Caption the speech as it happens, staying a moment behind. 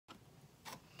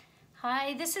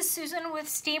Hi, this is Susan with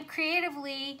Stamp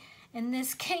Creatively, and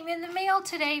this came in the mail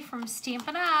today from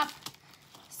Stampin' Up.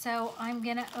 So I'm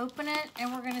gonna open it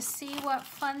and we're gonna see what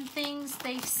fun things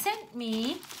they've sent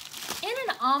me in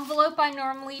an envelope I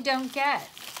normally don't get.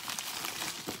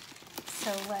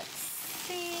 So let's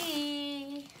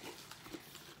see.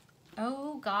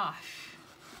 Oh gosh,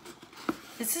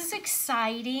 this is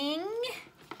exciting.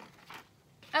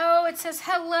 Oh, it says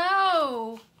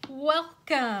hello,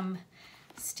 welcome.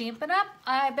 Stampin' Up.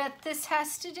 I bet this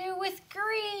has to do with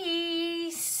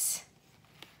Greece.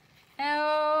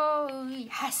 Oh,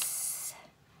 yes.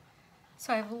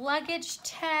 So I have luggage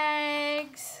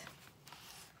tags.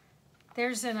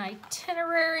 There's an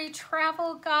itinerary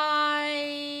travel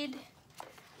guide.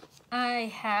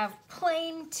 I have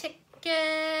plane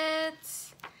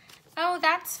tickets. Oh,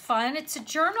 that's fun. It's a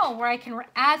journal where I can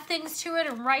add things to it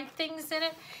and write things in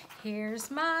it. Here's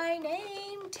my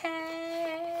name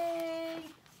tag.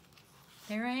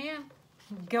 There I am.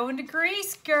 I'm going to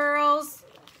Greece, girls.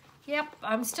 Yep,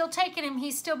 I'm still taking him.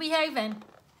 He's still behaving.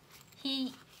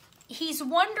 He's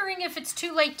wondering if it's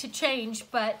too late to change,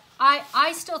 but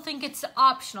I still think it's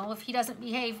optional if he doesn't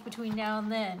behave between now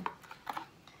and then.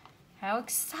 How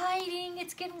exciting.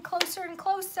 It's getting closer and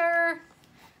closer.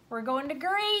 We're going to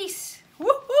Greece.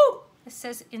 Woo-hoo! It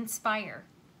says inspire.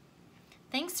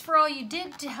 Thanks for all you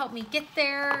did to help me get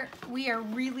there. We are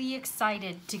really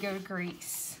excited to go to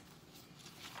Greece.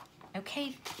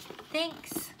 Okay,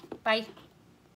 thanks. Bye.